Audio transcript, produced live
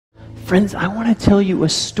Friends, I want to tell you a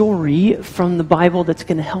story from the Bible that's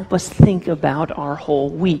going to help us think about our whole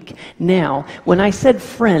week. Now, when I said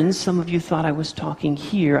friends, some of you thought I was talking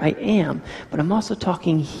here. I am, but I'm also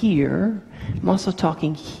talking here. I'm also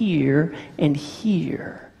talking here and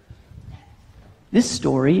here. This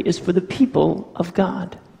story is for the people of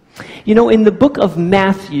God. You know, in the book of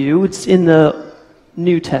Matthew, it's in the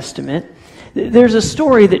New Testament, there's a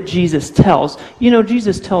story that Jesus tells. You know,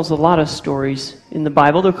 Jesus tells a lot of stories in the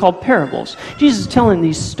Bible. They're called parables. Jesus is telling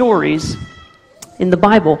these stories in the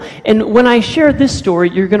Bible. And when I share this story,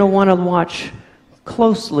 you're going to want to watch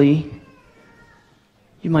closely.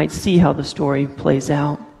 You might see how the story plays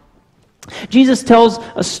out. Jesus tells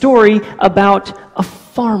a story about a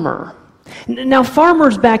farmer. Now,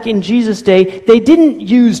 farmers back in Jesus' day, they didn't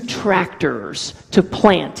use tractors to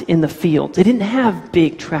plant in the fields. They didn't have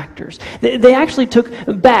big tractors. They actually took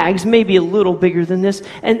bags, maybe a little bigger than this,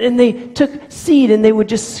 and they took seed and they would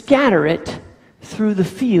just scatter it through the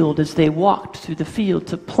field as they walked through the field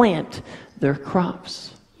to plant their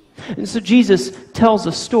crops. And so Jesus tells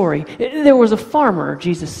a story. There was a farmer,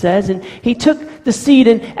 Jesus says, and he took the seed,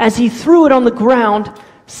 and as he threw it on the ground,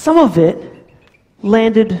 some of it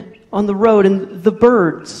landed on the road, and the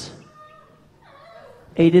birds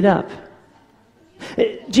ate it up.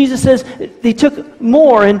 Jesus says they took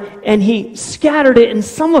more, and he scattered it, and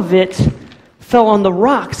some of it fell on the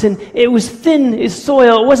rocks, and it was thin as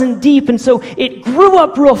soil. It wasn't deep, and so it grew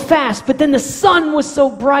up real fast, but then the sun was so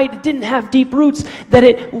bright, it didn't have deep roots, that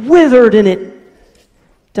it withered and it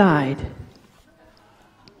died.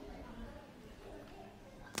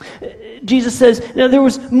 Jesus says, now there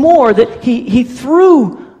was more that he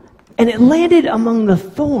threw, and it landed among the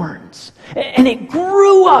thorns. And it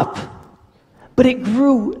grew up. But it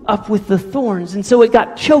grew up with the thorns. And so it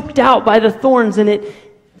got choked out by the thorns, and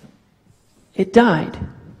it died.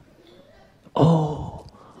 Oh.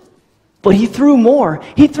 But he threw more.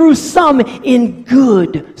 He threw some in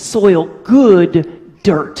good soil, good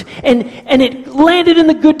dirt. And it landed in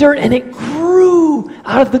the good dirt, and it grew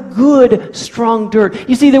out of the good, strong dirt.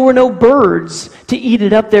 You see, there were no birds to eat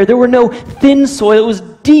it up there. There were no thin soil. It was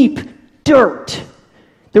deep dirt.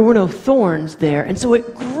 There were no thorns there. And so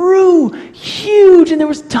it grew huge, and there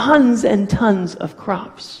was tons and tons of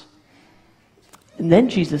crops. And then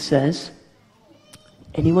Jesus says,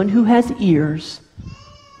 anyone who has ears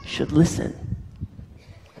should listen.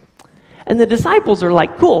 And the disciples are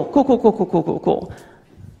like, cool.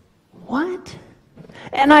 What?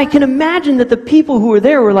 And I can imagine that the people who were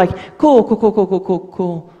there were like, cool.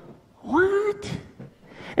 What?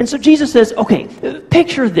 And so Jesus says, okay,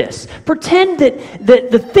 picture this. Pretend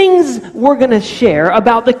that the things we're going to share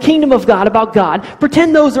about the kingdom of God, about God,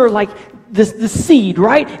 pretend those are like the seed,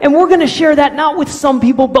 right? And we're going to share that not with some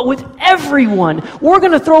people, but with everyone. We're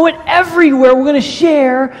going to throw it everywhere. We're going to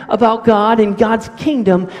share about God and God's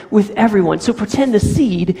kingdom with everyone. So pretend the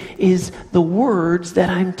seed is the words that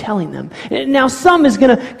I'm telling them. Now, some is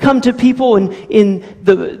going to come to people in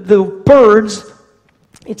the birds.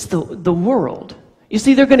 It's the world. You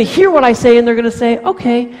see, they're going to hear what I say, and they're going to say,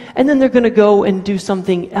 okay, and then they're going to go and do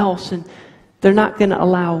something else, and they're not going to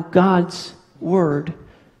allow God's word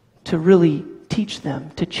to really teach them,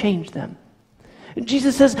 to change them.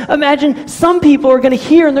 Jesus says, imagine some people are going to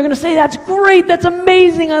hear, and they're going to say, that's great, that's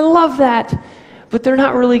amazing, I love that, but they're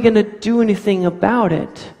not really going to do anything about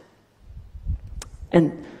it.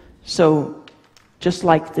 And so, just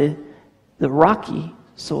like the rocky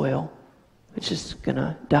soil, it's just going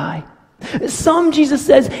to die. Some, Jesus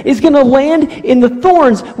says, is going to land in the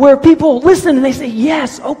thorns where people listen and they say,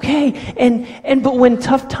 yes, okay. But when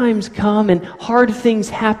tough times come and hard things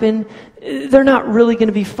happen, they're not really going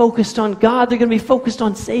to be focused on God. They're going to be focused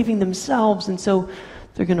on saving themselves. And so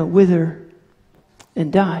they're going to wither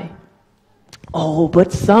and die. Oh,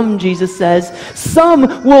 but some, Jesus says,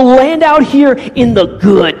 some will land out here in the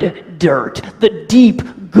good dirt, the deep,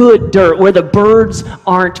 good dirt, where the birds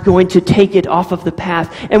aren't going to take it off of the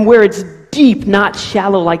path, and where it's deep, not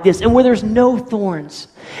shallow like this, and where there's no thorns.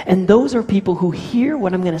 And those are people who hear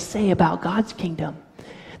what I'm going to say about God's kingdom.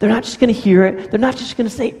 They're not just going to hear it. They're not just going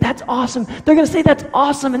to say, that's awesome. They're going to say, that's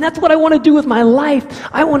awesome, and that's what I want to do with my life.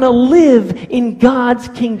 I want to live in God's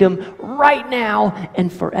kingdom right now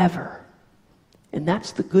and forever. And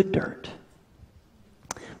that's the good dirt.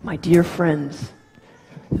 My dear friends,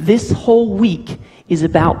 this whole week is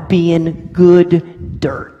about being good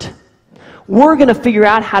dirt. We're going to figure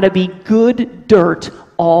out how to be good dirt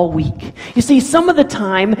all week. You see, some of the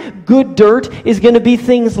time, good dirt is going to be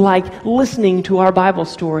things like listening to our Bible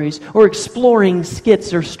stories or exploring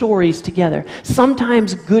skits or stories together.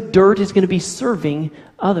 Sometimes good dirt is going to be serving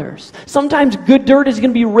others. Sometimes good dirt is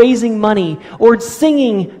going to be raising money or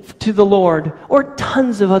singing to the Lord or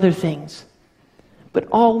tons of other things. But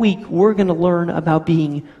all week we're going to learn about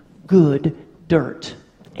being good dirt.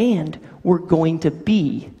 And we're going to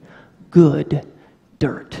be good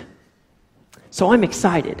dirt. So I'm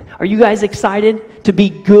excited. Are you guys excited to be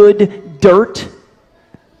good dirt?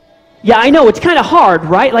 Yeah, I know, it's kind of hard,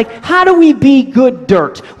 right? Like, how do we be good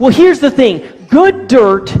dirt? Well, here's the thing. Good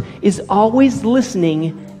dirt is always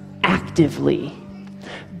listening actively.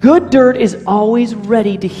 Good dirt is always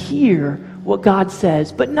ready to hear what God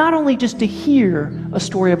says, but not only just to hear a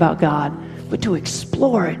story about God, but to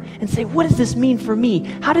explore it and say, what does this mean for me?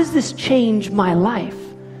 How does this change my life?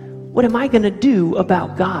 What am I going to do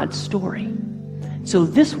about God's story? So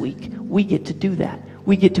this week, we get to do that.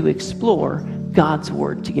 We get to explore God's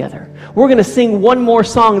Word together. We're going to sing one more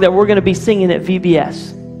song that we're going to be singing at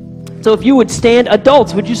VBS. So if you would stand,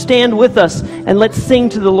 adults, would you stand with us and let's sing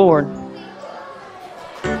to the Lord?